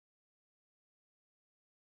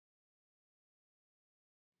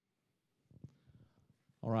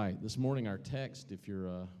All right, this morning our text, if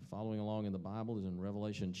you're following along in the Bible, is in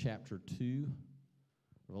Revelation chapter 2.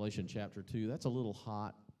 Revelation chapter 2. That's a little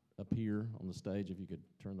hot up here on the stage. If you could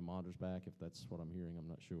turn the monitors back, if that's what I'm hearing, I'm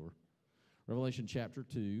not sure. Revelation chapter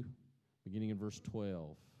 2, beginning in verse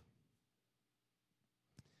 12.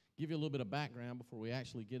 Give you a little bit of background before we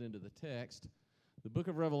actually get into the text. The book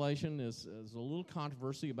of Revelation is a little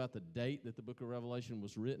controversy about the date that the book of Revelation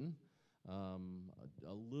was written.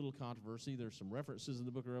 A little controversy. There's some references in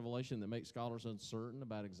the book of Revelation that make scholars uncertain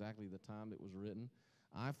about exactly the time that was written.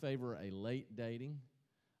 I favor a late dating,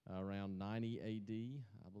 around 90 A.D.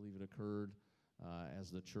 I believe it occurred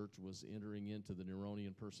as the church was entering into the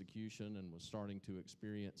Neronian persecution and was starting to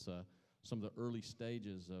experience some of the early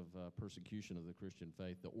stages of persecution of the Christian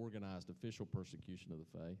faith, the organized official persecution of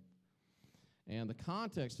the faith. And the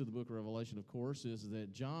context of the book of Revelation, of course, is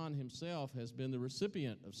that John himself has been the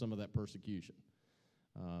recipient of some of that persecution.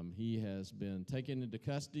 He has been taken into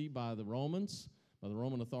custody by the Romans, by the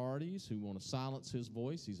Roman authorities who want to silence his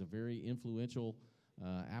voice. He's a very influential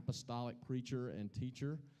apostolic preacher and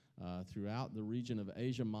teacher throughout the region of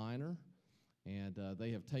Asia Minor. And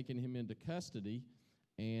they have taken him into custody.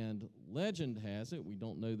 And legend has it, we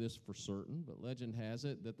don't know this for certain, but legend has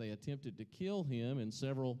it that they attempted to kill him in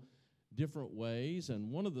several different ways.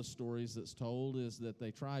 And one of the stories that's told is that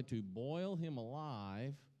they tried to boil him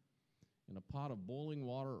alive in a pot of boiling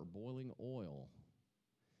water or boiling oil,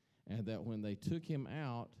 and that when they took him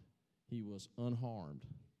out, he was unharmed.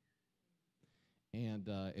 And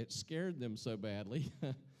it scared them so badly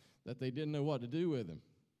that they didn't know what to do with him.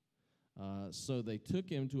 So they took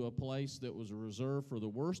him to a place that was reserved for the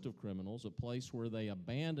worst of criminals, a place where they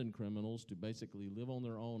abandoned criminals to basically live on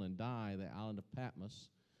their own and die, the island of Patmos,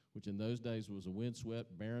 which in those days was a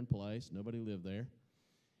windswept, barren place. Nobody lived there.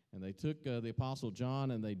 And they took the Apostle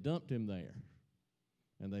John and they dumped him there.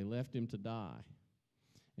 And they left him to die.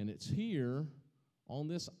 And it's here on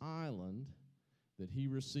this island that he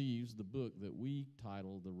receives the book that we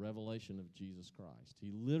title The Revelation of Jesus Christ.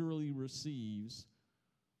 He literally receives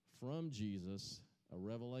from Jesus a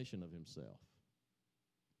revelation of himself,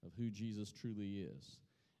 of who Jesus truly is.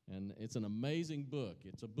 And it's an amazing book.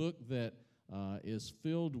 It's a book that is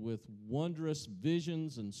filled with wondrous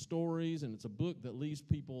visions and stories, and it's a book that leaves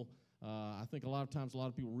people, I think a lot of times a lot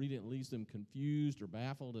of people read it and leaves them confused or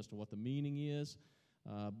baffled as to what the meaning is.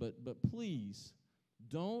 But please,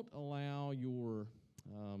 don't allow your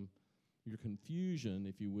confusion,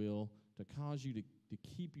 if you will, to cause you to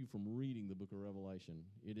keep you from reading the book of Revelation.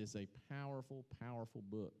 It is a powerful, powerful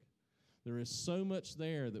book. There is so much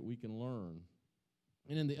there that we can learn.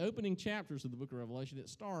 And in the opening chapters of the book of Revelation, it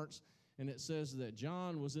starts and it says that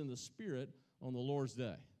John was in the Spirit on the Lord's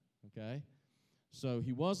day. Okay, so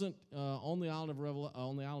he wasn't on the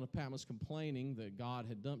island of Patmos complaining that God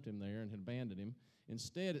had dumped him there and had abandoned him.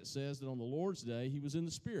 Instead, it says that on the Lord's day he was in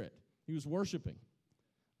the Spirit. He was worshiping.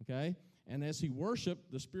 Okay, and as he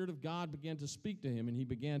worshiped, the Spirit of God began to speak to him, and he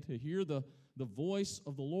began to hear the voice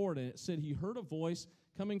of the Lord. And it said he heard a voice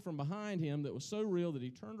coming from behind him that was so real that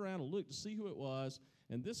he turned around and looked to see who it was.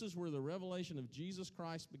 And this is where the revelation of Jesus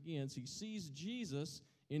Christ begins. He sees Jesus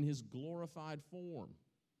in his glorified form,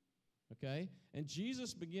 okay? And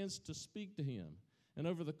Jesus begins to speak to him. And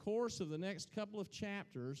over the course of the next couple of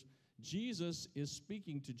chapters, Jesus is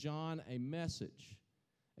speaking to John a message,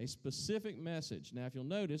 a specific message. Now, if you'll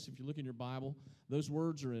notice, if you look in your Bible, those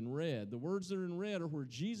words are in red. The words that are in red are where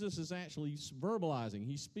Jesus is actually verbalizing.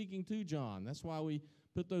 He's speaking to John. That's why we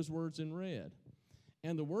put those words in red.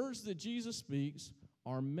 And the words that Jesus speaks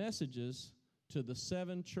are messages to the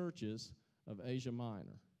 7 churches of Asia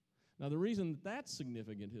Minor. Now, the reason that's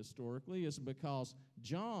significant historically is because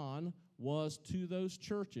John was to those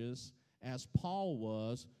churches as Paul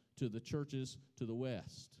was to the churches to the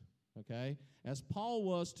west, okay? As Paul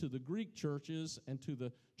was to the Greek churches and to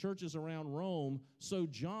the churches around Rome, so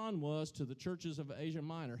John was to the churches of Asia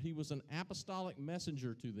Minor. He was an apostolic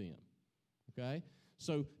messenger to them, okay?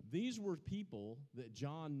 So these were people that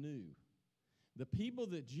John knew. The people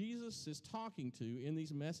that Jesus is talking to in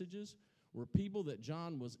these messages were people that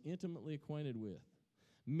John was intimately acquainted with.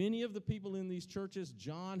 Many of the people in these churches,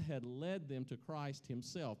 John had led them to Christ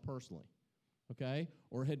himself personally, okay,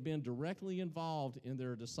 or had been directly involved in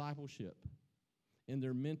their discipleship, in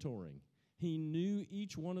their mentoring. He knew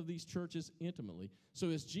each one of these churches intimately.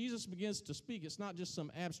 So as Jesus begins to speak, it's not just some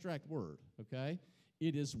abstract word, okay?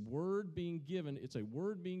 It is word being given. It's a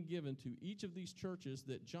word being given to each of these churches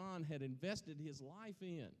that John had invested his life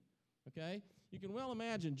in, okay? You can well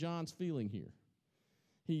imagine John's feeling here.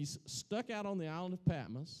 He's stuck out on the island of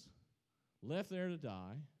Patmos, left there to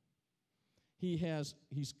die.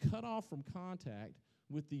 He's cut off from contact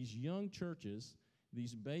with these young churches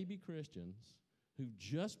these baby Christians who've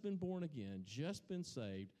just been born again, just been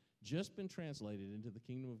saved, just been translated into the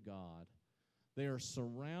kingdom of God. They are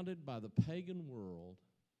surrounded by the pagan world.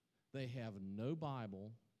 They have no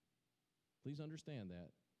Bible. Please understand that.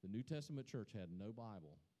 The New Testament church had no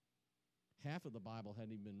Bible. Half of the Bible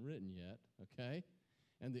hadn't even been written yet, okay?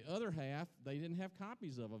 And the other half, they didn't have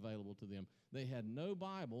copies of available to them. They had no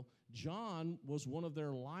Bible. John was one of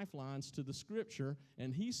their lifelines to the Scripture,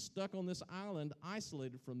 and he's stuck on this island,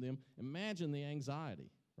 isolated from them. Imagine the anxiety,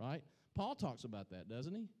 right? Paul talks about that,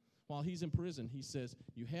 doesn't he? While he's in prison, he says,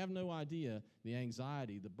 you have no idea the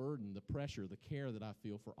anxiety, the burden, the pressure, the care that I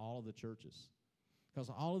feel for all of the churches. Because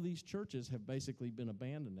all of these churches have basically been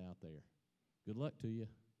abandoned out there. Good luck to you.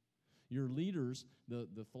 Your leaders, the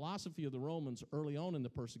philosophy of the Romans early on in the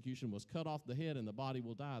persecution was cut off the head and the body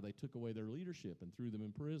will die. They took away their leadership and threw them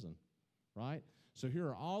in prison, right? So here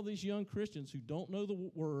are all these young Christians who don't know the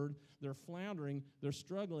word. They're floundering. They're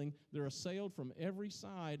struggling. They're assailed from every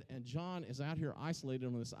side, and John is out here isolated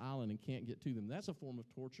on this island and can't get to them. That's a form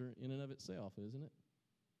of torture in and of itself, isn't it?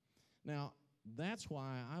 Now, that's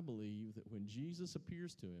why I believe that when Jesus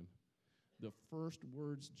appears to him, the first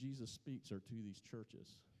words Jesus speaks are to these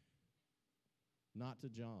churches. Not to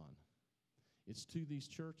John. It's to these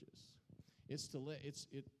churches. It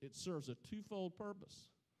serves a twofold purpose.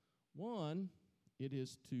 One, it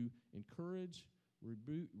is to encourage,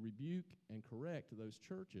 rebuke, and correct those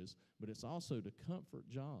churches, but it's also to comfort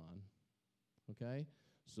John, okay,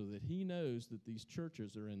 so that he knows that these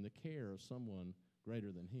churches are in the care of someone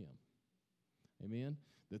greater than him. Amen?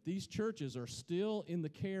 That these churches are still in the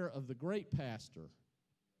care of the great pastor,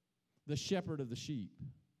 the shepherd of the sheep.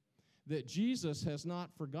 That Jesus has not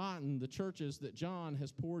forgotten the churches that John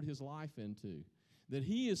has poured his life into. That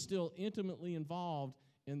he is still intimately involved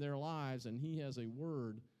in their lives, and he has a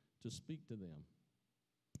word to speak to them.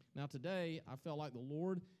 Now today, I felt like the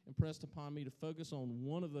Lord impressed upon me to focus on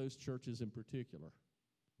one of those churches in particular,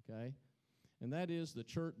 okay? And that is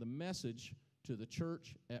the message to the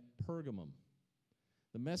church at Pergamum.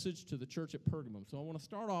 The message to the church at Pergamum. So I want to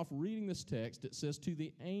start off reading this text. It says, to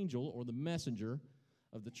the angel or the messenger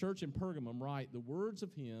of the church in Pergamum, write the words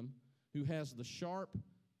of him who has the sharp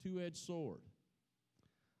two-edged sword.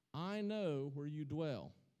 I know where you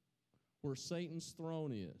dwell, where Satan's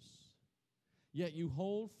throne is. Yet you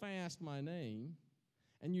hold fast my name,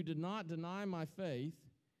 and you did not deny my faith,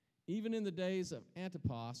 even in the days of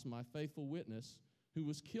Antipas, my faithful witness, who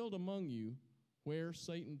was killed among you, where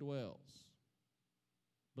Satan dwells.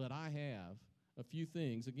 But I have a few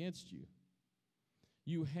things against you.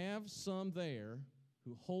 You have some there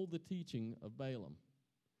who hold the teaching of Balaam,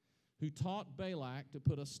 who taught Balak to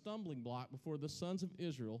put a stumbling block before the sons of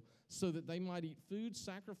Israel so that they might eat food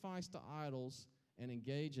sacrificed to idols and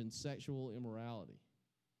engage in sexual immorality.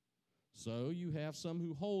 So you have some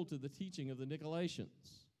who hold to the teaching of the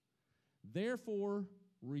Nicolaitans. Therefore,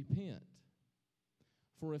 repent.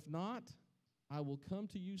 For if not, I will come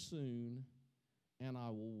to you soon, and I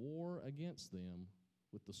will war against them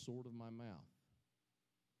with the sword of my mouth.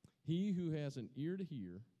 He who has an ear to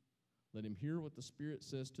hear, let him hear what the Spirit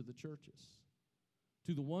says to the churches.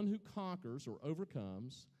 To the one who conquers or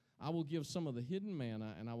overcomes, I will give some of the hidden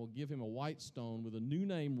manna, and I will give him a white stone with a new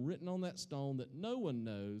name written on that stone that no one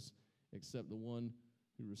knows except the one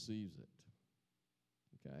who receives it.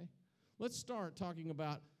 Okay? Let's start talking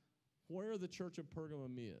about where the church of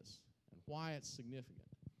Pergamum is and why it's significant.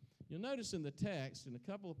 You'll notice in the text, in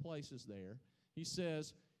a couple of places there, he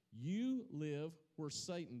says, you live where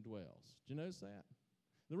Satan dwells. Did you notice that?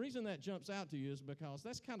 The reason that jumps out to you is because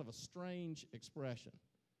that's kind of a strange expression.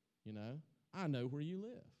 You know, I know where you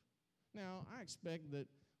live. Now, I expect that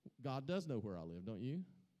God does know where I live, don't you?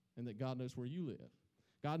 And that God knows where you live.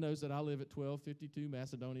 God knows that I live at 1252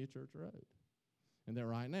 Macedonia Church Road. And that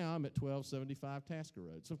right now I'm at 1275 Tasker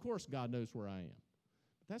Road. So, of course, God knows where I am.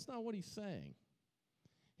 But that's not what he's saying.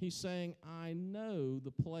 He's saying, I know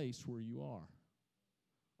the place where you are.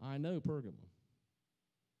 I know Pergamum,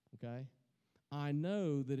 okay? I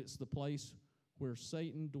know that it's the place where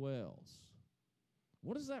Satan dwells.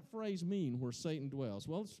 What does that phrase mean, where Satan dwells?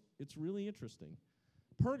 Well, it's really interesting.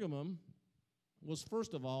 Pergamum was,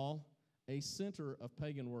 first of all, a center of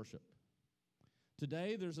pagan worship.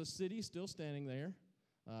 Today, there's a city still standing there.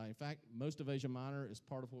 In fact, most of Asia Minor is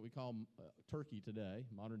part of what we call Turkey today,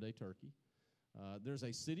 modern-day Turkey. There's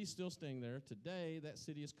a city still standing there. Today, that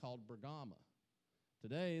city is called Bergama.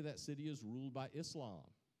 Today, that city is ruled by Islam,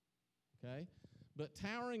 okay? But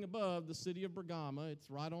towering above the city of Bergama, it's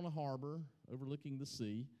right on a harbor overlooking the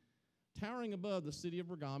sea. Towering above the city of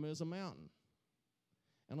Bergama is a mountain.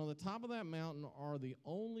 And on the top of that mountain are the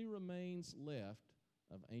only remains left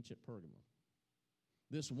of ancient Pergamum.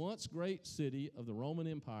 This once great city of the Roman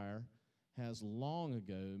Empire has long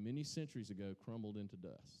ago, many centuries ago, crumbled into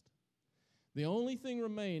dust. The only thing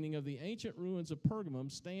remaining of the ancient ruins of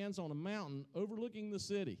Pergamum stands on a mountain overlooking the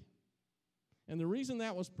city. And the reason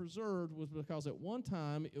that was preserved was because at one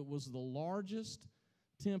time it was the largest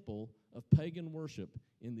temple of pagan worship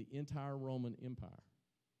in the entire Roman Empire,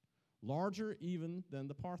 larger even than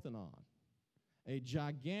the Parthenon, a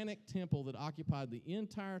gigantic temple that occupied the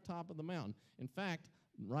entire top of the mountain. In fact,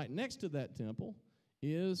 right next to that temple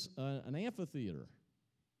is an amphitheater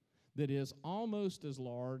that is almost as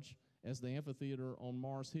large as the amphitheater on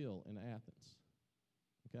Mars Hill in Athens.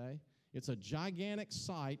 Okay? It's a gigantic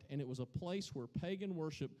site, and it was a place where pagan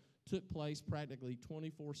worship took place practically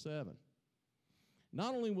 24/7.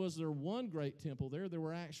 Not only was there one great temple there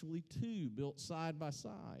were actually two built side by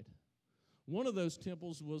side. One of those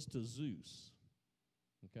temples was to Zeus.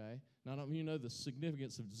 Okay? Now, I don't know if you know the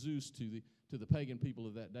significance of Zeus to the pagan people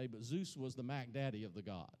of that day, but Zeus was the Mac Daddy of the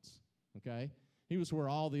gods. Okay? He was where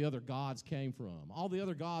all the other gods came from. All the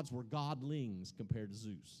other gods were godlings compared to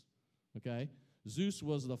Zeus. Okay? Zeus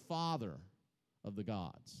was the father of the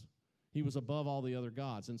gods. He was above all the other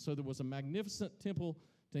gods. And so there was a magnificent temple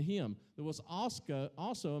to him. There was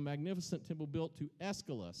also a magnificent temple built to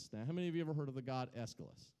Aeschylus. Now, how many of you ever heard of the god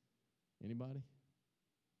Aeschylus? Anybody?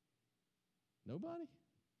 Nobody?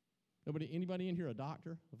 Anybody in here a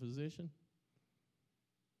doctor, a physician?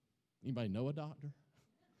 Anybody know a doctor?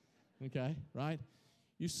 Okay, right?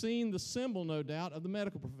 You've seen the symbol, no doubt, of the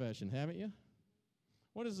medical profession, haven't you?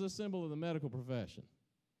 What is the symbol of the medical profession?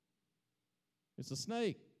 It's a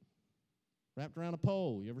snake wrapped around a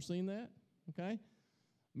pole. You ever seen that? Okay?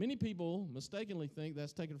 Many people mistakenly think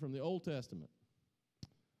that's taken from the Old Testament.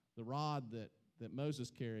 The rod that Moses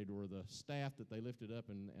carried, or the staff that they lifted up,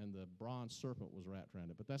 and the bronze serpent was wrapped around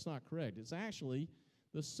it. But that's not correct. It's actually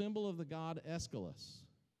the symbol of the god Aeschylus,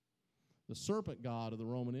 the serpent god of the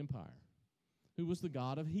Roman Empire, who was the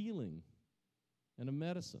god of healing and of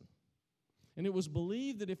medicine. And it was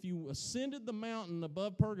believed that if you ascended the mountain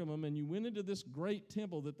above Pergamum and you went into this great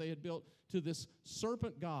temple that they had built to this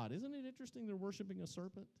serpent god, isn't it interesting they're worshiping a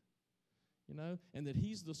serpent? You know, and that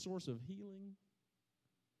he's the source of healing,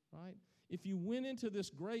 right? If you went into this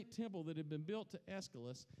great temple that had been built to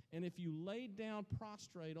Aeschylus, and if you laid down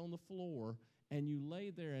prostrate on the floor and you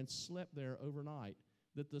laid there and slept there overnight,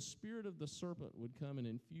 that the spirit of the serpent would come and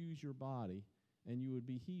infuse your body and you would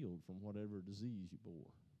be healed from whatever disease you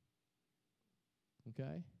bore.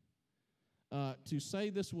 Okay? To say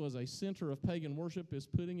this was a center of pagan worship is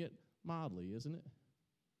putting it mildly, isn't it?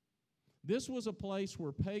 This was a place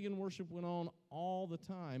where pagan worship went on all the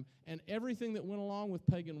time, and everything that went along with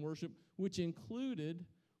pagan worship, which included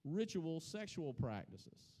ritual sexual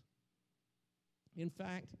practices. In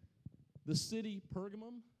fact, the city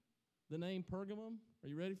Pergamum, the name Pergamum, are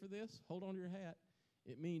you ready for this? Hold on to your hat.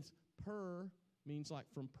 It means means like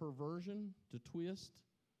from perversion to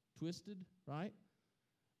twisted, right?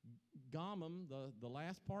 Gamum, the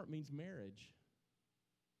last part, means marriage.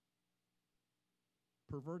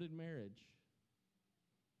 Perverted marriage.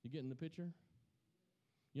 You getting the picture?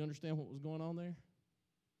 You understand what was going on there?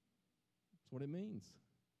 That's what it means.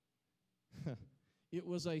 It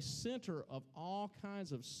was a center of all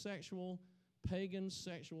kinds of pagan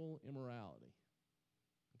sexual immorality.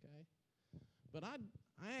 Okay? But I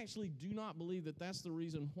actually do not believe that that's the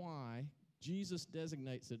reason why Jesus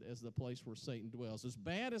designates it as the place where Satan dwells. As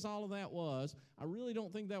bad as all of that was, I really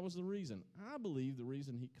don't think that was the reason. I believe the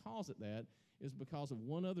reason he calls it that is because of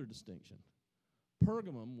one other distinction.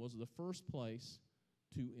 Pergamum was the first place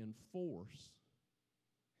to enforce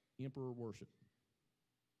emperor worship.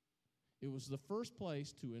 It was the first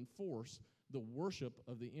place to enforce the worship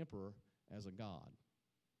of the emperor as a god.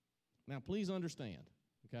 Now, please understand,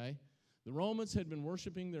 okay? The Romans had been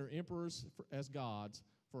worshiping their emperors as gods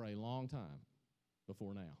for a long time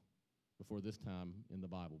before now, before this time in the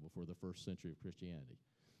Bible, before the first century of Christianity.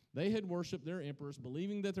 They had worshiped their emperors,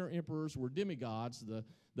 believing that their emperors were demigods,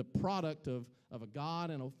 the product of a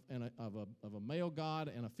god of a male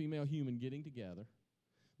god and a female human getting together.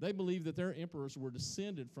 They believed that their emperors were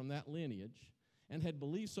descended from that lineage and had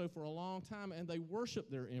believed so for a long time, and they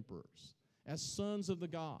worshiped their emperors as sons of the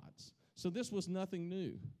gods. So this was nothing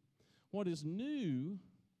new. What is new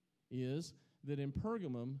is that in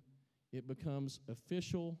Pergamum, it becomes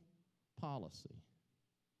official policy.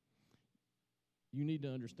 You need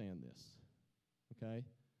to understand this, okay?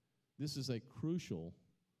 This is a crucial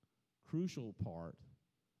part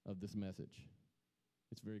of this message.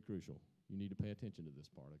 It's very crucial. You need to pay attention to this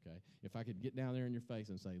part, okay? If I could get down there in your face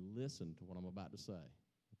and say, listen to what I'm about to say,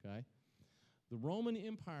 okay? The Roman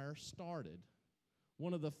Empire started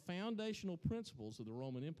one of the foundational principles of the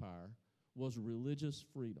Roman Empire was religious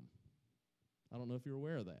freedom. I don't know if you're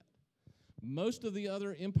aware of that. Most of the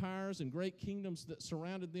other empires and great kingdoms that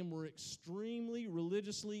surrounded them were extremely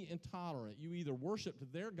religiously intolerant. You either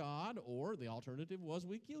worshiped their god, or the alternative was,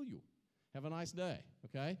 we kill you. Have a nice day,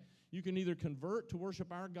 okay? You can either convert to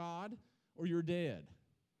worship our God, or you're dead.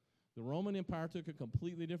 The Roman Empire took a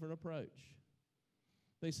completely different approach.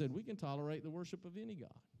 They said, we can tolerate the worship of any god.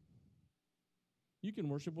 You can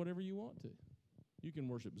worship whatever you want to. You can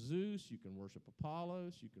worship Zeus, you can worship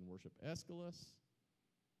Apollos, you can worship Aeschylus,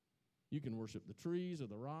 you can worship the trees or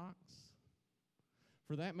the rocks.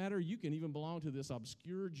 For that matter, you can even belong to this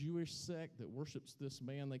obscure Jewish sect that worships this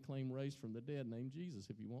man they claim raised from the dead named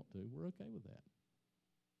Jesus if you want to. We're okay with that.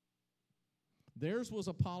 Theirs was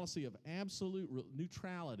a policy of absolute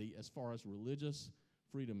neutrality as far as religious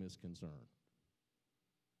freedom is concerned.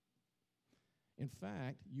 In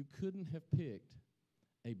fact, you couldn't have picked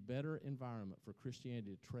a better environment for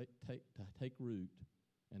Christianity to take root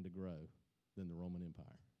and to grow than the Roman Empire.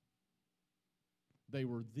 They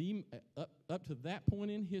were up to that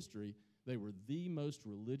point in history, they were the most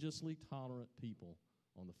religiously tolerant people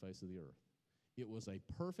on the face of the earth. It was a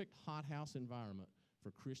perfect hothouse environment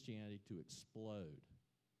for Christianity to explode.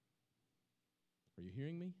 Are you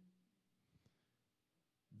hearing me?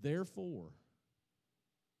 Therefore,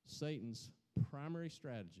 Satan's primary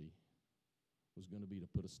strategy was going to be to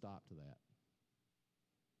put a stop to that.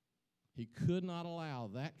 He could not allow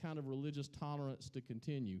that kind of religious tolerance to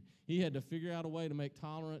continue. He had to figure out a way to make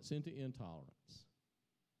tolerance into intolerance.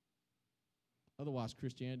 Otherwise,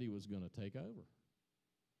 Christianity was going to take over.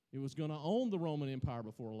 It was going to own the Roman Empire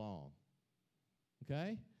before long.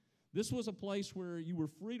 Okay? This was a place where you were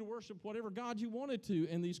free to worship whatever God you wanted to,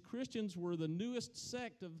 and these Christians were the newest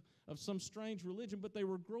sect of some strange religion, but they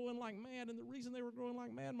were growing like mad, and the reason they were growing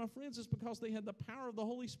like mad, my friends, is because they had the power of the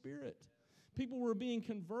Holy Spirit. People were being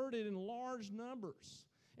converted in large numbers,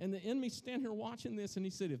 and the enemy stand here watching this, and he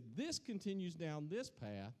said, if this continues down this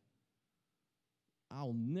path,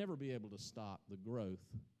 I'll never be able to stop the growth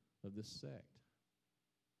of this sect.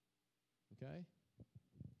 Okay?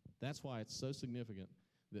 That's why it's so significant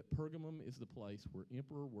that Pergamum is the place where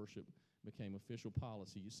emperor worship became official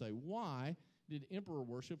policy. You say, why did emperor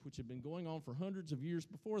worship, which had been going on for hundreds of years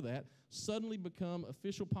before that, suddenly become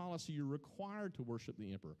official policy? You're required to worship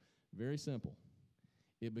the emperor. Very simple.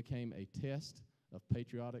 It became a test of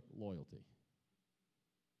patriotic loyalty.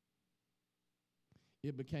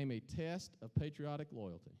 It became a test of patriotic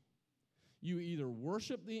loyalty. You either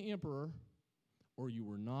worshiped the emperor or you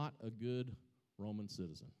were not a good Roman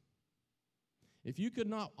citizen. If you could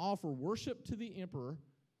not offer worship to the emperor,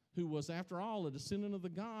 who was, after all, a descendant of the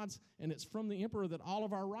gods, and it's from the emperor that all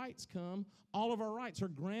of our rights come, all of our rights are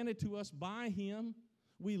granted to us by him.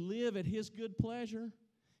 We live at his good pleasure.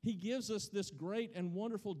 He gives us this great and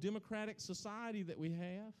wonderful democratic society that we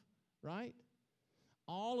have, right?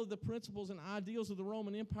 All of the principles and ideals of the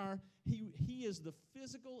Roman Empire, he is the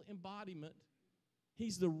physical embodiment.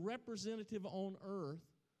 He's the representative on earth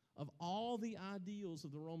of all the ideals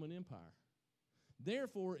of the Roman Empire.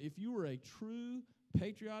 Therefore, if you were a true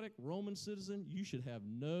patriotic Roman citizen, you should have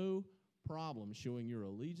no problem showing your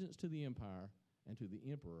allegiance to the empire and to the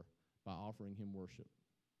emperor by offering him worship.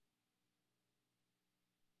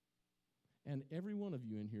 And every one of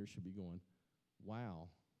you in here should be going, wow,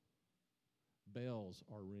 bells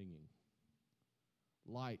are ringing.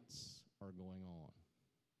 Lights are going on.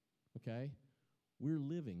 Okay? We're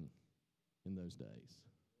living in those days.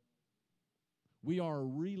 We are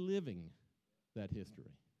reliving that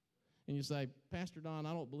history. And you say, Pastor Don,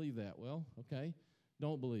 I don't believe that. Well, okay,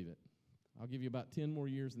 don't believe it. I'll give you about 10 more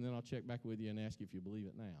years, and then I'll check back with you and ask you if you believe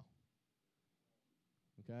it now.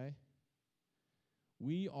 Okay?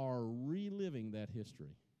 We are reliving that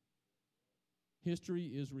history. History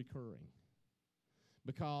is recurring.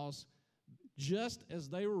 Because just as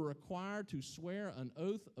they were required to swear an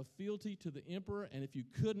oath of fealty to the emperor, and if you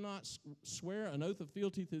could not swear an oath of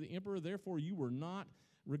fealty to the emperor, therefore you were not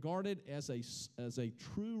regarded as a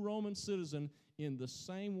true Roman citizen, in the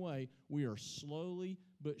same way, we are slowly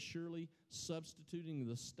but surely substituting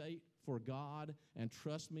the state for God, and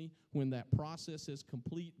trust me, when that process is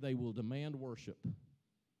complete, they will demand worship.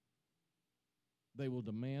 They will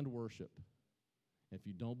demand worship. If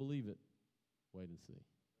you don't believe it, wait and see.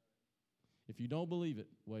 If you don't believe it,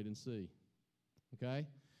 wait and see. Okay?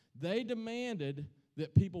 They demanded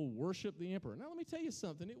that people worship the emperor. Now, let me tell you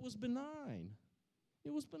something. It was benign.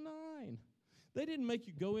 It was benign. They didn't make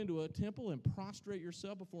you go into a temple and prostrate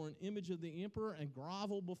yourself before an image of the emperor and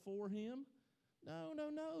grovel before him. No, no,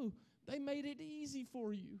 no. They made it easy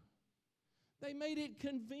for you. They made it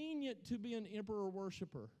convenient to be an emperor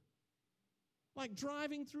worshiper. Like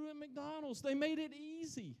driving through at McDonald's. They made it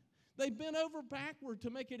easy. They bent over backward to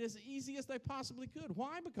make it as easy as they possibly could.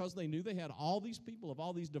 Why? Because they knew they had all these people of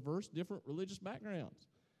all these diverse, different religious backgrounds.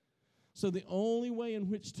 So the only way in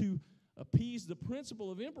which to appease the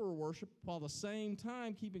principle of emperor worship while at the same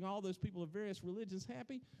time keeping all those people of various religions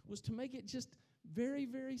happy was to make it just very,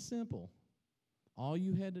 very simple. All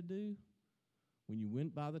you had to do when you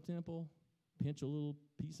went by the temple, pinch a little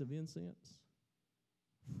piece of incense,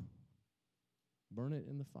 burn it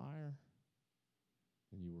in the fire,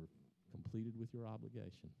 and you were completed with your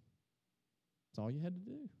obligation. That's all you had to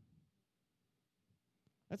do.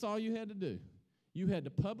 That's all you had to do. You had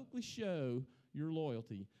to publicly show your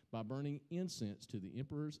loyalty by burning incense to the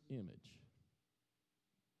emperor's image.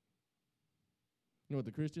 You know what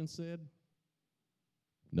the Christians said?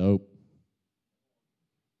 Nope.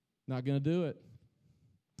 Not going to do it.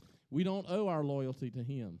 We don't owe our loyalty to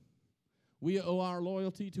him. We owe our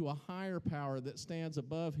loyalty to a higher power that stands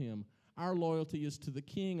above him. Our loyalty is to the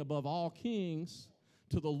King above all kings,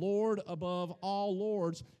 to the Lord above all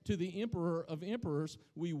lords, to the Emperor of emperors.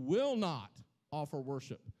 We will not offer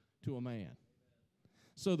worship to a man.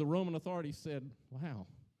 So the Roman authorities said, wow,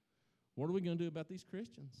 what are we going to do about these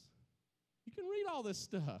Christians? You can read all this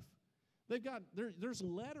stuff. They've got there's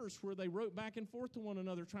letters where they wrote back and forth to one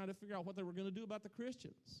another trying to figure out what they were going to do about the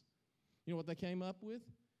Christians. You know what they came up with?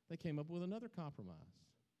 They came up with another compromise.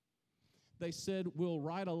 They said, we'll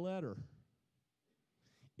write a letter.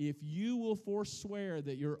 If you will forswear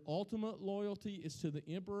that your ultimate loyalty is to the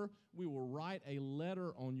emperor, we will write a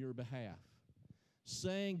letter on your behalf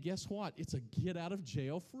saying, guess what? It's a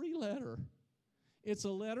get-out-of-jail-free letter. It's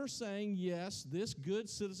a letter saying, yes, this good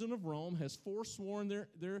citizen of Rome has forsworn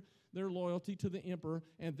their loyalty to the emperor,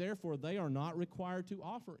 and therefore they are not required to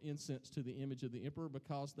offer incense to the image of the emperor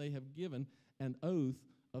because they have given an oath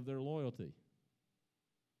of their loyalty.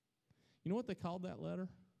 You know what they called that letter?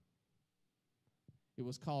 It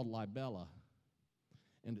was called libella,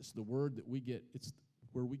 and it's the word that it's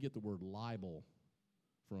where we get the word libel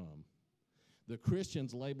from. The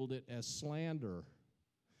Christians labeled it as slander.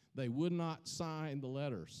 They would not sign the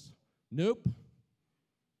letters. Nope,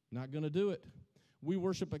 not going to do it. We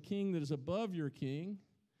worship a king that is above your king.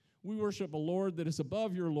 We worship a Lord that is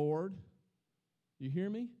above your Lord. You hear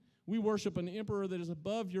me? We worship an emperor that is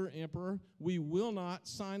above your emperor. We will not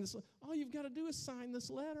sign this. All you've got to do is sign this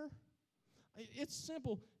letter. It's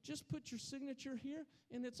simple. Just put your signature here,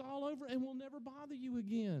 and it's all over, and we'll never bother you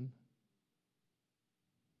again.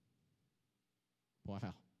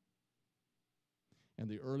 Wow. And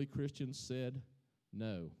the early Christians said,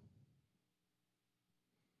 no.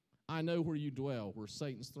 I know where you dwell, where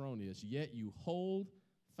Satan's throne is, yet you hold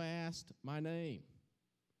fast my name.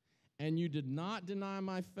 And you did not deny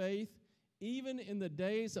my faith, even in the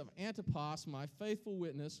days of Antipas, my faithful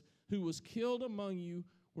witness, who was killed among you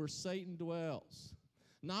where Satan dwells.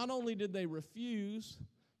 Not only did they refuse,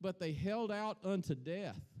 but they held out unto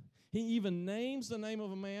death. He even names the name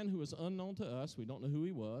of a man who is unknown to us. We don't know who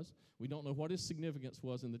he was. We don't know what his significance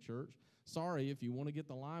was in the church. Sorry, if you want to get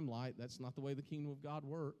the limelight, that's not the way the kingdom of God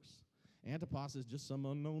works. Antipas is just some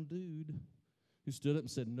unknown dude who stood up and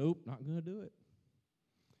said, nope, not going to do it.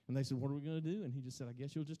 And they said, what are we going to do? And he just said, I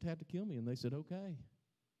guess you'll just have to kill me. And they said, okay.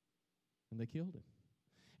 And they killed him.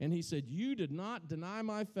 And he said, you did not deny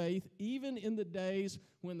my faith, even in the days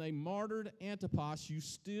when they martyred Antipas. You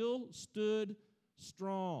still stood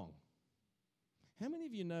strong. How many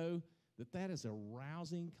of you know that that is a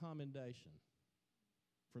rousing commendation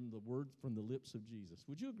from the word, from the lips of Jesus?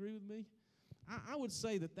 Would you agree with me? I would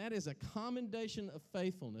say that that is a commendation of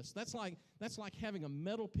faithfulness. That's like having a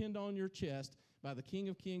medal pinned on your chest by the King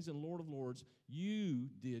of Kings and Lord of Lords. You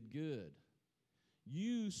did good.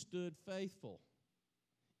 You stood faithful.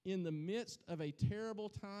 In the midst of a terrible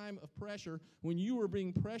time of pressure, when you were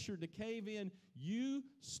being pressured to cave in, you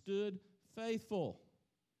stood faithful.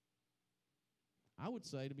 I would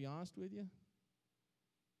say, to be honest with you,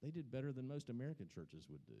 they did better than most American churches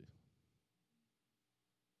would do.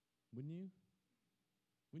 Wouldn't you?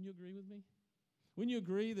 Wouldn't you agree with me? Wouldn't you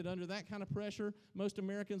agree that under that kind of pressure, most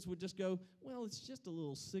Americans would just go, well, it's just a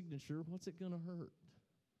little signature. What's it going to hurt?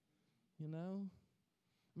 You know?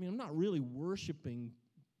 I mean, I'm not really worshiping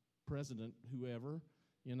President whoever,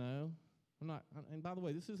 you know. I'm not, and by the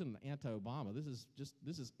way, this isn't anti-Obama.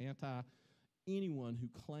 This is anti-anyone who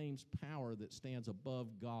claims power that stands above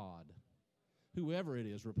God, whoever it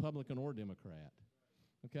is, Republican or Democrat.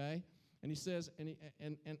 Okay? And he says, and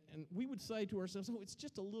we would say to ourselves, oh, it's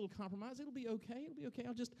just a little compromise. It'll be okay. It'll be okay.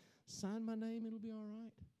 I'll just sign my name. It'll be all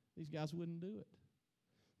right. These guys wouldn't do it.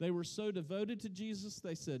 They were so devoted to Jesus,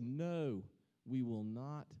 they said, no, we will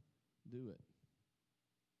not do it.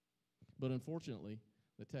 But unfortunately,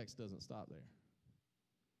 the text doesn't stop there.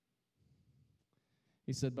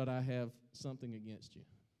 He said, but I have something against you.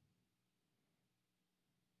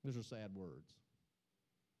 Those are sad words.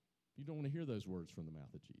 You don't want to hear those words from the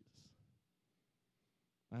mouth of Jesus.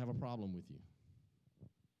 I have a problem with you.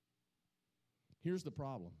 Here's the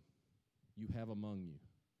problem. You have among you.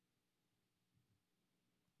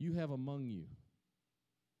 You have among you.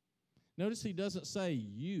 Notice he doesn't say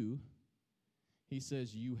you. He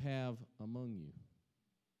says you have among you.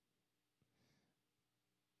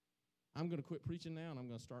 I'm going to quit preaching now, and I'm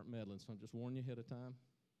going to start meddling, so I'm just warning you ahead of time.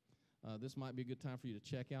 This might be a good time for you to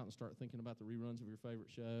check out and start thinking about the reruns of your favorite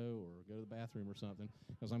show or go to the bathroom or something,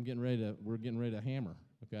 because we're getting ready to hammer,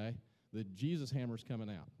 okay? The Jesus hammer's coming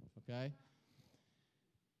out, okay?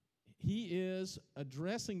 He is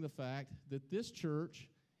addressing the fact that this church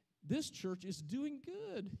is doing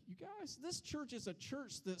good. You guys, this church is a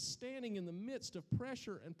church that's standing in the midst of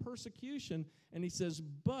pressure and persecution, and he says,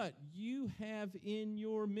 but you have in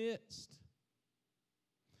your midst,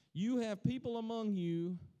 you have people among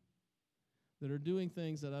you that are doing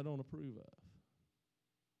things that I don't approve of.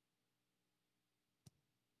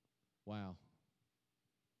 Wow.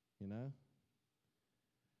 You know?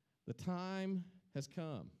 The time has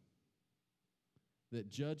come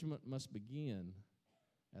that judgment must begin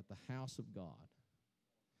at the house of God.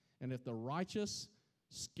 And if the righteous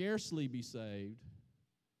scarcely be saved,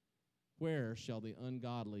 where shall the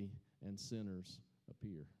ungodly and sinners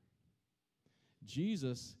appear?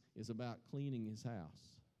 Jesus is about cleaning his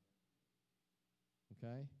house.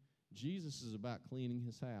 Okay? Jesus is about cleaning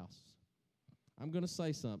his house. I'm going to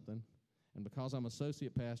say something, and because I'm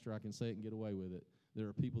associate pastor, I can say it and get away with it. There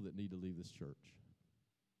are people that need to leave this church.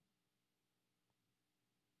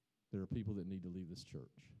 There are people that need to leave this church.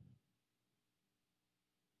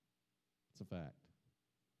 It's a fact.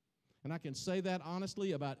 And I can say that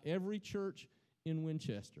honestly about every church in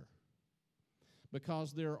Winchester,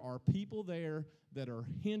 because there are people there that are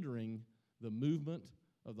hindering the movement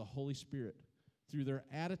of the Holy Spirit through their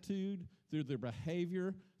attitude, through their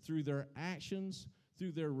behavior, through their actions,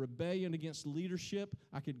 through their rebellion against leadership.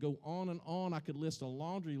 I could go on and on. I could list a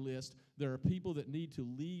laundry list. There are people that need to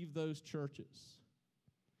leave those churches.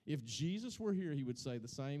 If Jesus were here, he would say the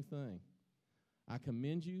same thing. I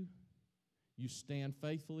commend you. You stand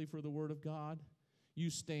faithfully for the Word of God. You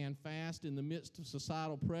stand fast in the midst of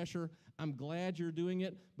societal pressure. I'm glad you're doing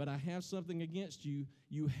it, but I have something against you.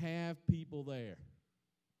 You have people there.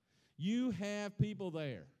 You have people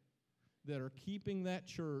there that are keeping that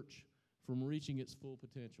church from reaching its full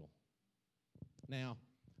potential. Now,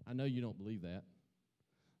 I know you don't believe that,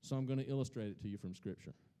 so I'm going to illustrate it to you from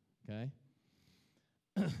Scripture, okay?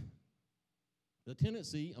 The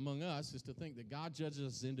tendency among us is to think that God judges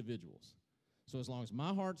us as individuals. So as long as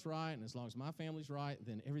my heart's right and as long as my family's right,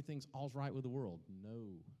 then everything's all's right with the world. No,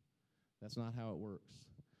 that's not how it works.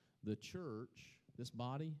 The church, this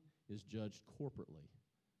body, is judged corporately,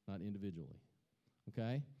 not individually,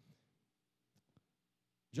 okay?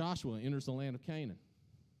 Joshua enters the land of Canaan.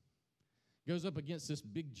 Goes up against this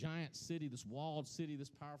big giant city, this walled city, this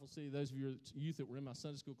powerful city. Those of you youth that were in my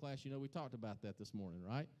Sunday school class, you know we talked about that this morning,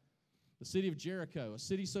 right? The city of Jericho, a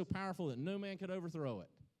city so powerful that no man could overthrow it.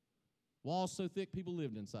 Walls so thick people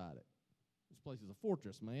lived inside it. This place is a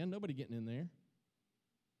fortress, man. Nobody getting in there.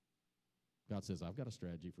 God says, I've got a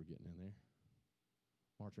strategy for getting in there.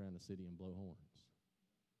 March around the city and blow horns.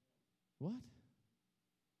 What?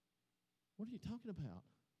 What are you talking about?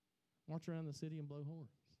 March around the city and blow horns.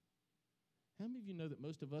 How many of you know that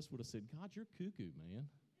most of us would have said, God, you're cuckoo, man.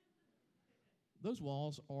 Those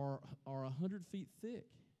walls are 100 feet thick,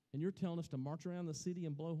 and you're telling us to march around the city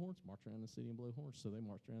and blow horns? March around the city and blow horns. So they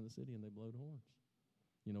marched around the city and they blowed horns.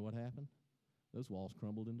 You know what happened? Those walls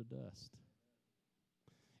crumbled into dust.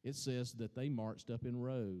 It says that they marched up in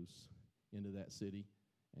rows into that city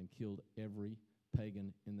and killed every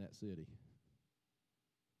pagan in that city.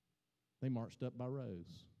 They marched up by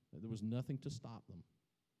rows. There was nothing to stop them.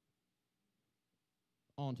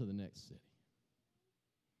 On to the next city.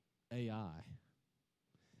 Ai.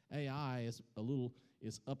 Ai is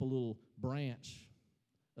up a little branch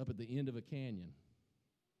up at the end of a canyon.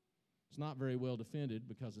 It's not very well defended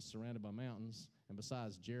because it's surrounded by mountains, and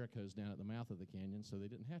besides, Jericho's down at the mouth of the canyon, so they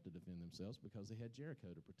didn't have to defend themselves because they had Jericho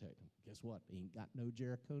to protect them. Guess what? They ain't got no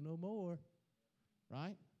Jericho no more,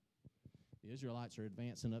 right? The Israelites are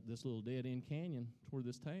advancing up this little dead-end canyon toward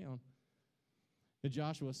this town. And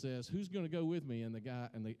Joshua says, "Who's going to go with me?" And the guy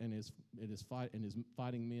and his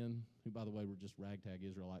fighting men, who by the way were just ragtag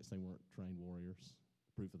Israelites, they weren't trained warriors.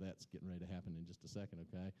 Proof of that's getting ready to happen in just a second.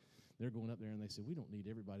 Okay, They're going up there, and they said, we don't need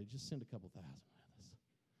everybody. Just send a couple thousand with us.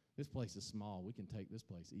 This place is small. We can take this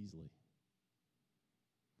place easily.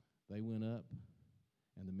 They went up,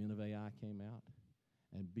 and the men of Ai came out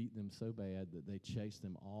and beat them so bad that they chased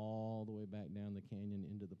them all the way back down the canyon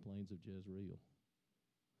into the plains of Jezreel.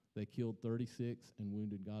 They killed 36 and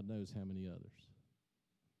wounded God knows how many others.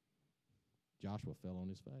 Joshua fell on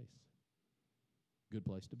his face. Good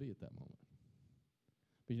place to be at that moment.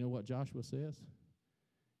 But you know what Joshua says?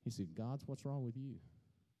 He said, God's, what's wrong with you?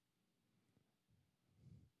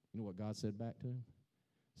 You know what God said back to him?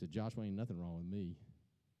 He said, Joshua, ain't nothing wrong with me.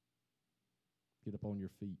 Get up on your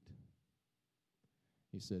feet.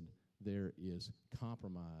 He said, there is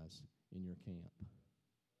compromise in your camp.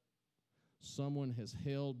 Someone has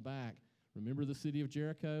held back. Remember the city of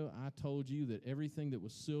Jericho? I told you that everything that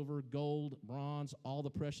was silver, gold, bronze, all the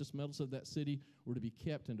precious metals of that city were to be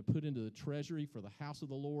kept and to put into the treasury for the house of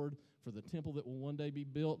the Lord, for the temple that will one day be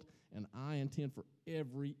built. And I intend for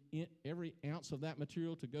every ounce of that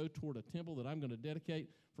material to go toward a temple that I'm going to dedicate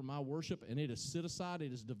for my worship, and it is set aside,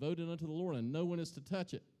 it is devoted unto the Lord, and no one is to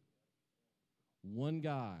touch it. One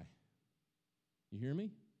guy, you hear me?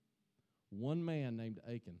 One man named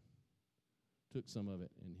Achan took some of it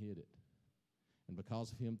and hid it. And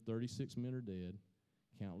because of him, 36 men are dead,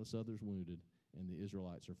 countless others wounded, and the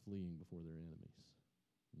Israelites are fleeing before their enemies.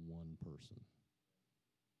 One person.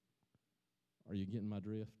 Are you getting my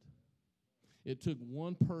drift? It took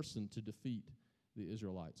one person to defeat the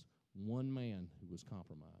Israelites. One man who was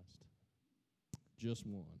compromised. Just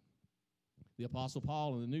one. The Apostle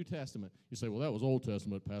Paul in the New Testament. You say, well, that was Old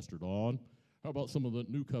Testament, Pastor Don. How about some of the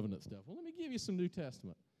New Covenant stuff? Well, let me give you some New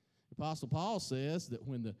Testament. The Apostle Paul says that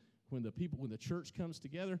when the church comes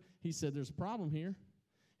together, he said there's a problem here.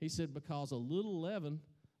 He said because a little leaven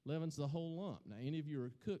leavens the whole lump. Now, any of you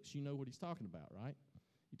are cooks, you know what he's talking about, right?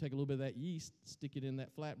 You take a little bit of that yeast, stick it in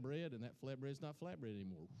that flatbread, and that flatbread's not flatbread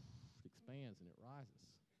anymore. It expands and it rises.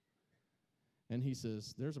 And he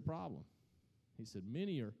says, there's a problem. He said,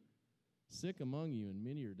 many are sick among you and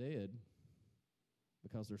many are dead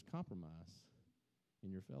because there's compromise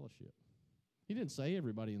in your fellowship. He didn't say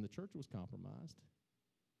everybody in the church was compromised,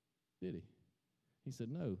 did he? He said,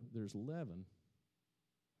 no, there's leaven.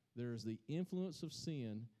 There's the influence of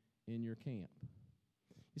sin in your camp.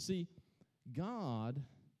 You see, God,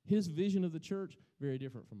 his vision of the church, very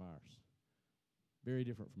different from ours. Very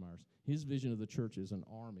different from ours. His vision of the church is an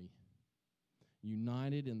army,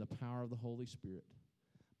 united in the power of the Holy Spirit,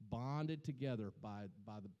 bonded together by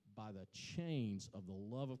the chains of the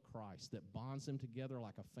love of Christ that bonds them together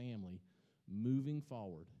like a family, moving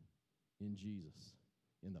forward in Jesus,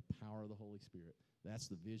 in the power of the Holy Spirit. That's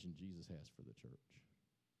the vision Jesus has for the church.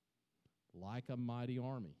 Like a mighty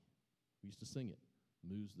army, we used to sing it,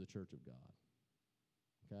 moves the church of God.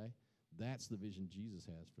 Okay? That's the vision Jesus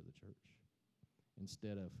has for the church.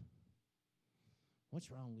 Instead of, what's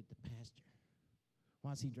wrong with the pastor?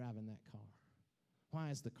 Why is he driving that car? Why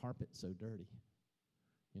is the carpet so dirty?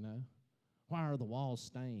 You know? Why are the walls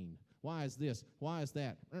stained? Why is this? Why is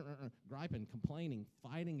that? Griping, complaining,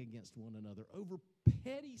 fighting against one another over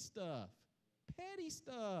petty stuff. Petty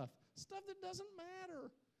stuff. Stuff that doesn't matter.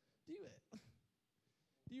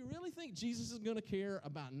 Do you really think Jesus is going to care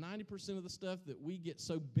about 90% of the stuff that we get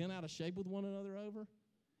so bent out of shape with one another over?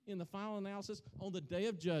 In the final analysis, on the day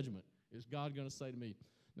of judgment, is God going to say to me,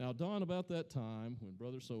 now, Don, about that time when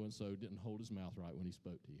brother so-and-so didn't hold his mouth right when he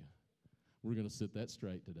spoke to you, we're going to sit that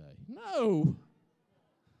straight today. No!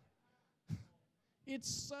 It's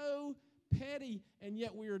so petty, and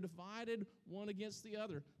yet we are divided one against the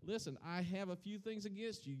other. Listen, I have a few things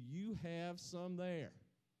against you. You have some there.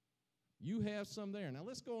 You have some there. Now,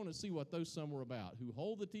 let's go on and see what those some were about, who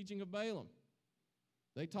hold the teaching of Balaam.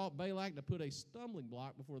 They taught Balak to put a stumbling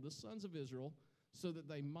block before the sons of Israel so that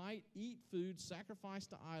they might eat food sacrificed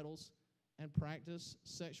to idols and practice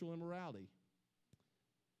sexual immorality.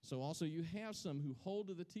 So also you have some who hold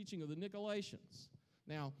to the teaching of the Nicolaitans.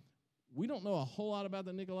 Now, we don't know a whole lot about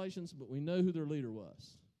the Nicolaitans, but we know who their leader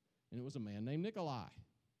was. And it was a man named Nikolai.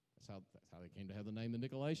 That's how they came to have the name the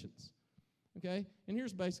Nicolaitans. Okay? And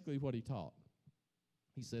here's basically what he taught.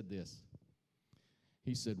 He said this.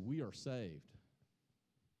 He said, we are saved.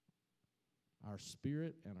 Our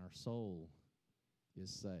spirit and our soul is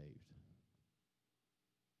saved.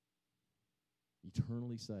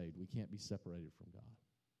 Eternally saved. We can't be separated from God.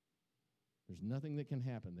 There's nothing that can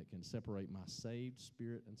happen that can separate my saved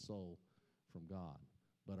spirit and soul from God.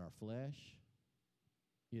 But our flesh,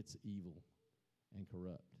 it's evil and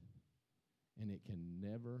corrupt. And it can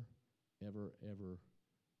never, ever, ever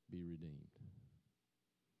be redeemed.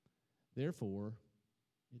 Therefore,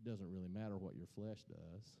 it doesn't really matter what your flesh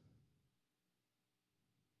does.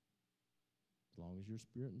 long as your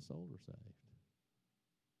spirit and soul are saved.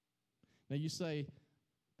 Now you say,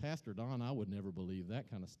 Pastor Don, I would never believe that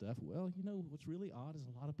kind of stuff. Well, you know, what's really odd is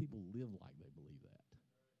a lot of people live like they believe that.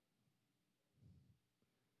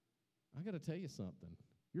 I got to tell you something.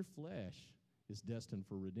 Your flesh is destined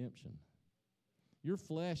for redemption. Your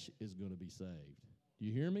flesh is going to be saved. Do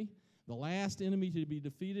you hear me? The last enemy to be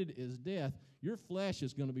defeated is death. Your flesh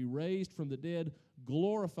is going to be raised from the dead,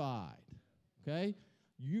 glorified. Okay?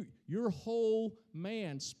 Your whole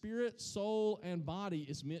man, spirit, soul, and body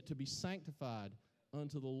is meant to be sanctified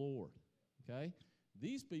unto the Lord. Okay?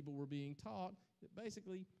 These people were being taught that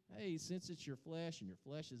basically, hey, since it's your flesh and your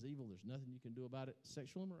flesh is evil, there's nothing you can do about it.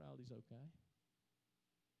 Sexual immorality is okay.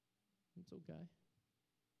 It's okay.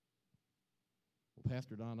 Well,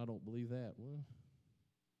 Pastor Don, I don't believe that. Well,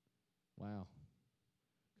 wow.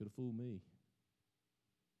 Could have fooled me.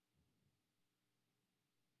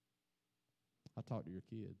 I talk to your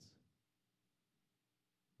kids.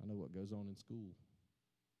 I know what goes on in school.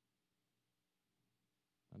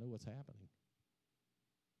 I know what's happening.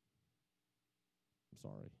 I'm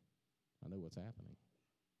sorry. I know what's happening.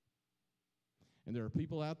 And there are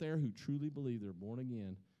people out there who truly believe they're born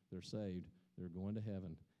again, they're saved, they're going to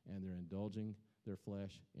heaven, and they're indulging their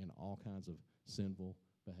flesh in all kinds of sinful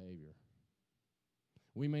behavior.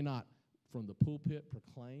 We may not, from the pulpit,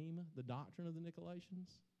 proclaim the doctrine of the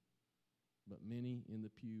Nicolaitans, but many in the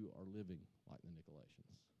pew are living like the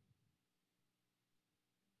Nicolaitans.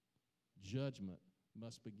 Judgment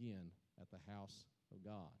must begin at the house of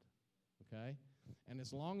God. Okay? And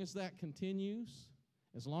as long as that continues,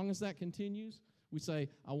 we say,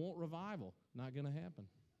 I want revival. Not going to happen.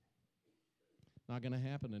 Not going to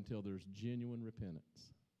happen until there's genuine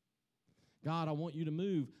repentance. God, I want you to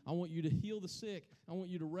move. I want you to heal the sick. I want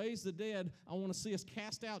you to raise the dead. I want to see us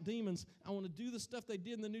cast out demons. I want to do the stuff they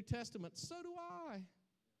did in the New Testament. So do I.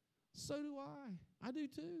 So do I. I do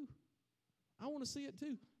too. I want to see it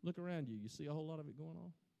too. Look around you. You see a whole lot of it going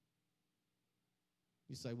on?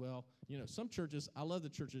 You say, well, you know, some churches, I love the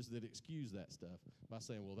churches that excuse that stuff by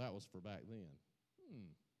saying, well, that was for back then.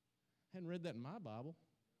 Hadn't read that in my Bible.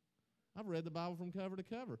 I've read the Bible from cover to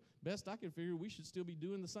cover. Best I can figure, we should still be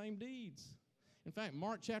doing the same deeds. In fact,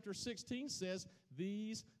 Mark chapter 16 says,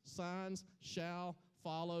 these signs shall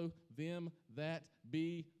follow them that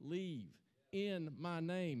believe. In my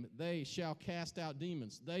name they shall cast out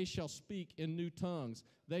demons. They shall speak in new tongues.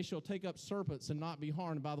 They shall take up serpents and not be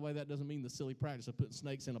harmed. By the way, that doesn't mean the silly practice of putting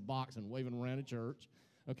snakes in a box and waving around at church.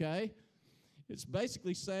 Okay? It's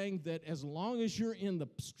basically saying that as long as you're in the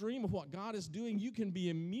stream of what God is doing, you can be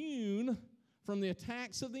immune from the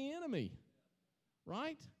attacks of the enemy.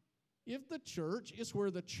 Right? If the church is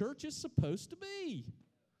where the church is supposed to be.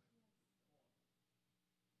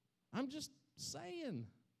 I'm just saying.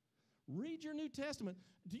 Read your New Testament.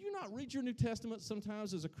 Do you not read your New Testament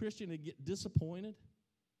sometimes as a Christian and get disappointed?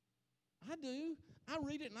 I do. I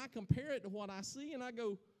read it and I compare it to what I see and I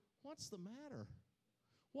go, what's the matter?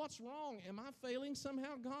 What's wrong? Am I failing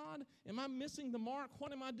somehow, God? Am I missing the mark?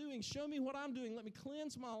 What am I doing? Show me what I'm doing. Let me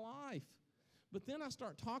cleanse my life. But then I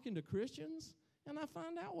start talking to Christians and I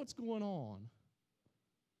find out what's going on.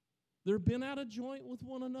 They've been out of joint with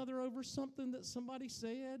one another over something that somebody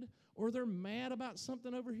said, or they're mad about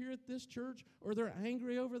something over here at this church, or they're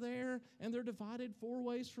angry over there, and they're divided 4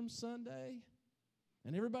 ways from Sunday.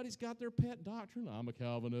 And everybody's got their pet doctrine. I'm a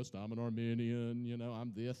Calvinist, I'm an Arminian, you know,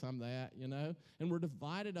 I'm this, I'm that, you know. And we're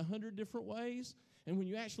divided 100 different ways. And when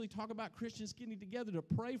you actually talk about Christians getting together to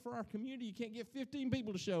pray for our community, you can't get 15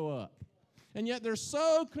 people to show up. And yet they're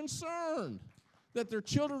so concerned that their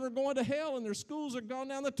children are going to hell and their schools are going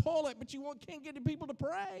down the toilet, but you can't get the people to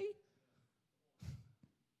pray.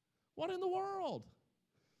 What in the world?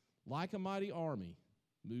 Like a mighty army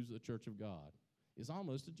moves the church of God. It's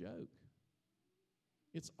almost a joke.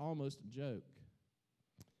 It's almost a joke.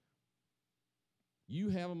 You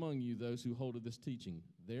have among you those who hold to this teaching,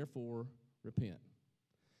 therefore repent.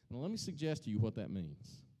 Now let me suggest to you what that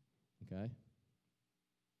means, okay?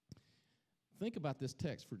 Think about this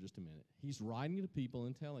text for just a minute. He's writing to people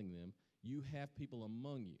and telling them, you have people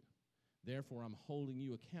among you. Therefore, I'm holding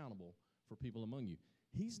you accountable for people among you.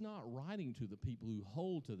 He's not writing to the people who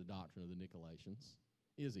hold to the doctrine of the Nicolaitans,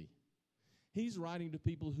 is he? He's writing to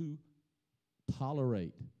people who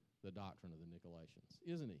tolerate the doctrine of the Nicolaitans,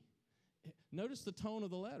 isn't he? Notice the tone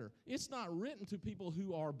of the letter. It's not written to people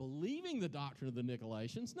who are believing the doctrine of the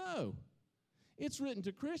Nicolaitans, no. It's written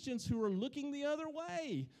to Christians who are looking the other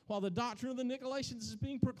way while the doctrine of the Nicolaitans is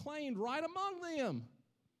being proclaimed right among them.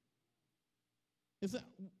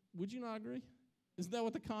 Would you not agree? Isn't that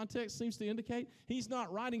what the context seems to indicate? He's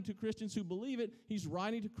not writing to Christians who believe it. He's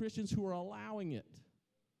writing to Christians who are allowing it.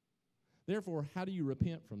 Therefore, how do you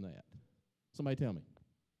repent from that? Somebody tell me.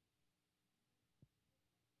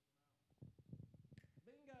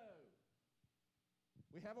 Bingo.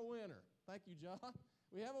 We have a winner. Thank you, John.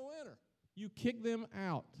 We have a winner. You kick them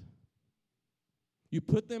out. You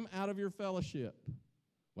put them out of your fellowship.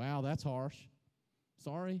 Wow, that's harsh.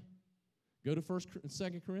 Sorry. Go to 1st and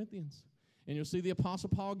 2nd Corinthians, and you'll see the Apostle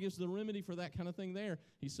Paul gives the remedy for that kind of thing there.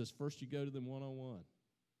 He says, first you go to them one-on-one.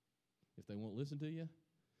 If they won't listen to you,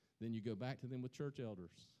 then you go back to them with church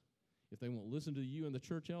elders. If they won't listen to you and the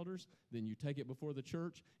church elders, then you take it before the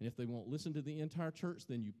church. And if they won't listen to the entire church,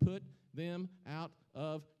 then you put them out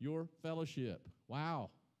of your fellowship.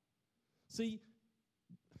 Wow. See,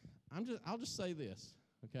 I'll just say this,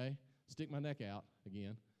 okay? Stick my neck out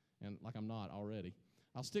again, and like I'm not already.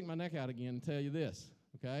 I'll stick my neck out again and tell you this,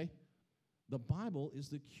 okay? The Bible is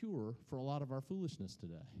the cure for a lot of our foolishness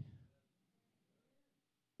today.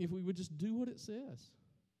 If we would just do what it says.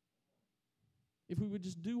 If we would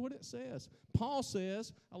just do what it says. Paul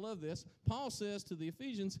says, I love this, Paul says to the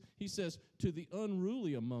Ephesians, he says, to the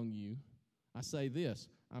unruly among you, I say this,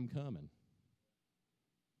 I'm coming.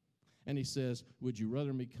 And he says, would you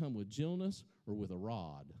rather me come with gentleness or with a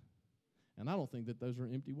rod? And I don't think that those are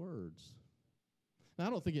empty words. Now, I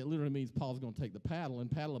don't think it literally means Paul's going to take the paddle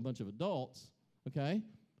and paddle a bunch of adults, okay?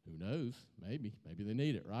 Who knows? Maybe they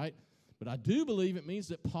need it, right? But I do believe it means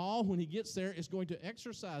that Paul, when he gets there, is going to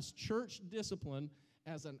exercise church discipline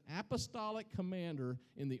as an apostolic commander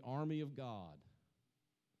in the army of God.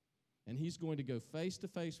 And he's going to go face to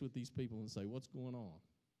face with these people and say, what's going on?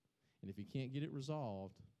 And if he can't get it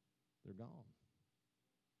resolved, they're gone.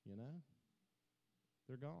 You know?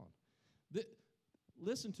 They're gone.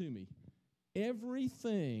 Listen to me.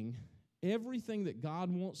 Everything that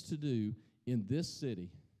God wants to do in this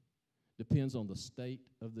city depends on the state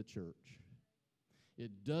of the church.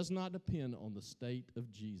 It does not depend on the state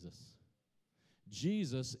of Jesus.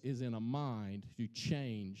 Jesus is in a mind to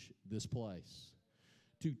change this place,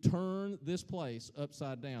 to turn this place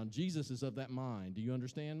upside down. Jesus is of that mind. Do you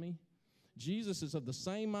understand me? Jesus is of the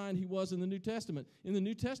same mind he was in the New Testament. In the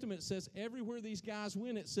New Testament, it says everywhere these guys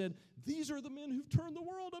went, it said, these are the men who've turned the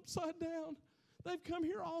world upside down. They've come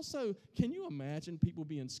here also. Can you imagine people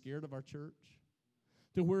being scared of our church?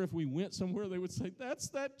 To where if we went somewhere, they would say, that's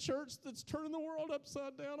that church that's turning the world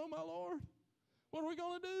upside down, oh my Lord. What are we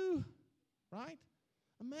going to do? Right?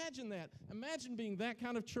 Imagine that. Imagine being that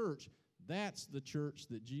kind of church. That's the church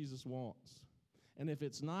that Jesus wants. And if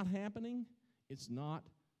it's not happening, it's not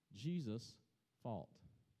Jesus' fault.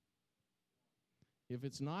 If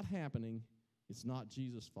it's not happening, it's not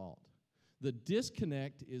Jesus' fault. The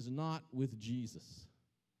disconnect is not with Jesus.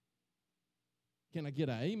 Can I get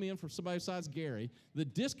an amen from somebody besides Gary? The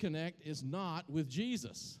disconnect is not with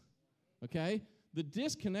Jesus. Okay? The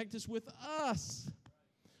disconnect is with us.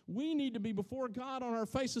 We need to be before God on our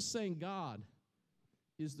faces saying, God,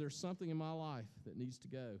 is there something in my life that needs to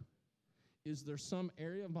go? Is there some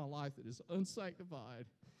area of my life that is unsanctified?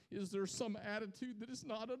 Is there some attitude that is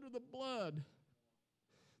not under the blood?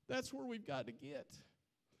 That's where we've got to get.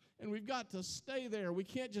 And we've got to stay there. We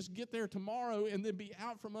can't just get there tomorrow and then be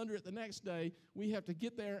out from under it the next day. We have to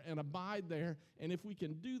get there and abide there. And if we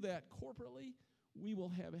can do that corporately, we will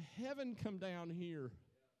have heaven come down here.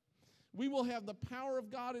 We will have the power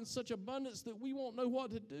of God in such abundance that we won't know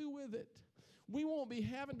what to do with it. We won't be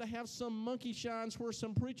having to have some monkey shines where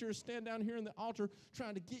some preachers stand down here in the altar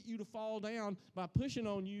trying to get you to fall down by pushing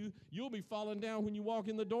on you. You'll be falling down when you walk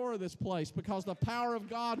in the door of this place because the power of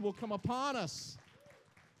God will come upon us.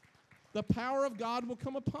 The power of God will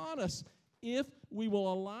come upon us if we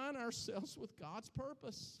will align ourselves with God's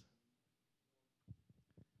purpose.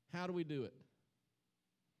 How do we do it?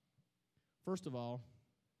 First of all,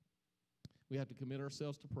 we have to commit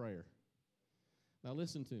ourselves to prayer. Now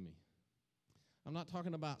listen to me. I'm not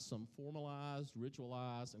talking about some formalized,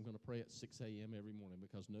 ritualized, I'm going to pray at 6 a.m. every morning,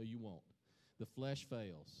 because no, you won't. The flesh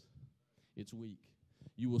fails. It's weak.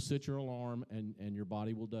 You will set your alarm and your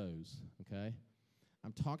body will doze, okay?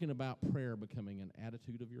 I'm talking about prayer becoming an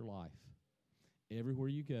attitude of your life. Everywhere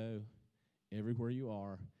you go, everywhere you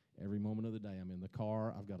are, every moment of the day. I'm in the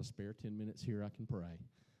car. I've got a spare 10 minutes here. I can pray.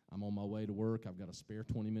 I'm on my way to work. I've got a spare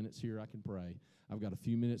 20 minutes here. I can pray. I've got a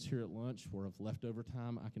few minutes here at lunch where of leftover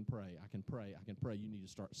time. I can pray. I can pray. I can pray. You need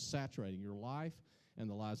to start saturating your life and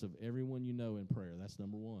the lives of everyone you know in prayer. That's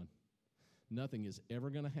number one. Nothing is ever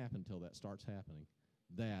going to happen until that starts happening.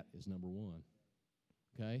 That is number one.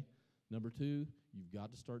 Okay? Number two, you've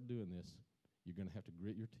got to start doing this. You're going to have to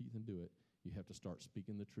grit your teeth and do it. You have to start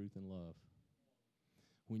speaking the truth in love.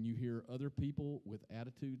 when you hear other people with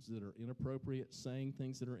attitudes that are inappropriate, saying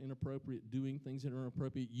things that are inappropriate, doing things that are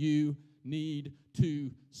inappropriate, you need to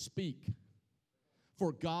speak.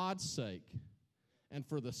 For God's sake, and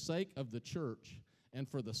for the sake of the church, and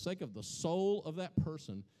for the sake of the soul of that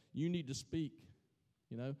person, you need to speak.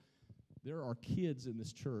 You know, there are kids in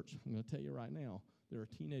this church. I'm going to tell you right now, there are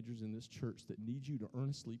teenagers in this church that need you to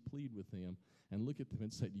earnestly plead with them and look at them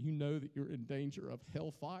and say, do you know that you're in danger of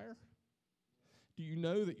hellfire? Do you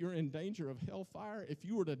know that you're in danger of hellfire? If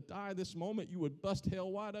you were to die this moment, you would bust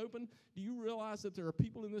hell wide open. Do you realize that there are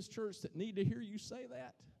people in this church that need to hear you say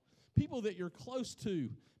that? People that you're close to,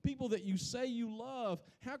 people that you say you love.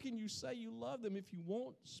 How can you say you love them if you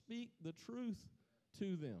won't speak the truth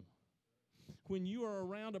to them? When you are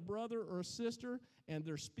around a brother or a sister and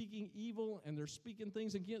they're speaking evil and they're speaking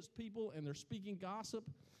things against people and they're speaking gossip,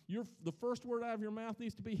 the first word out of your mouth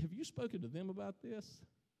needs to be, have you spoken to them about this?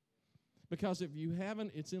 Because if you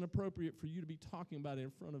haven't, it's inappropriate for you to be talking about it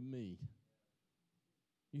in front of me.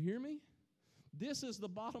 You hear me? This is the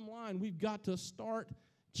bottom line. We've got to start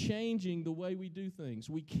changing the way we do things.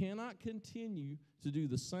 We cannot continue to do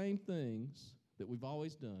the same things that we've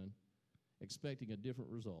always done expecting a different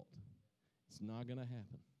result. It's not going to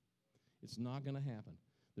happen. It's not going to happen.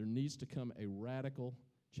 There needs to come a radical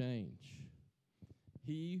change.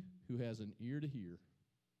 He who has an ear to hear,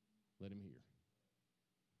 let him hear.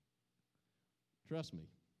 Trust me,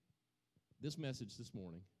 this message this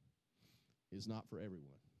morning is not for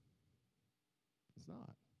everyone. It's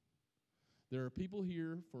not. There are people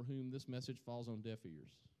here for whom this message falls on deaf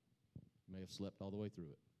ears. You may have slept all the way through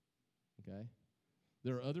it. Okay?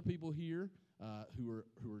 There are other people here who are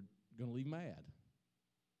going to leave mad.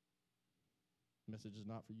 The message is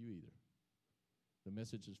not for you either. The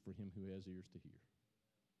message is for him who has ears to hear.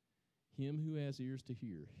 Him who has ears to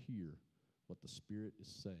hear what the Spirit is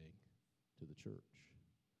saying to the church.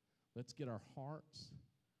 Let's get our hearts,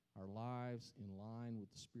 our lives in line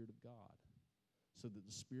with the Spirit of God so that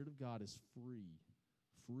the Spirit of God is free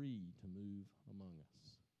to move among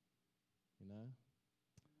us. You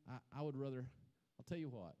know? I would rather, I'll tell you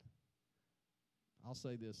what, I'll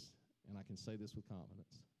say this, and I can say this with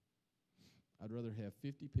confidence. I'd rather have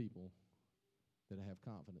 50 people that I have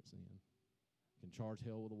confidence in can charge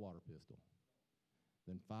hell with a water pistol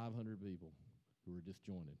than 500 people who are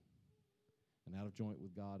disjointed and out of joint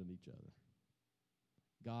with God and each other.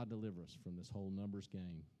 God deliver us from this whole numbers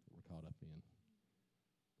game that we're caught up in.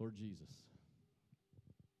 Lord Jesus,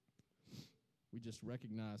 we just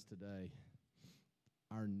recognize today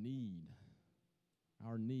our need,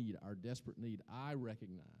 our desperate need. I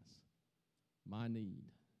recognize my need.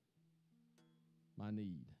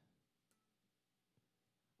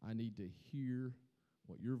 I need to hear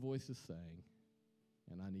what your voice is saying,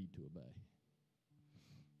 and I need to obey.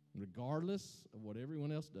 Regardless of what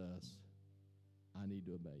everyone else does, I need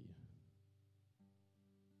to obey you.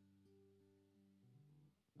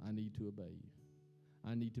 I need to obey you.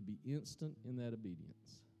 I need to be instant in that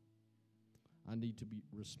obedience. I need to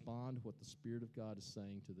respond to what the Spirit of God is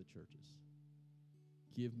saying to the churches.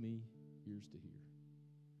 Give me ears to hear,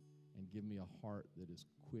 and give me a heart that is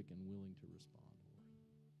quick and willing to respond.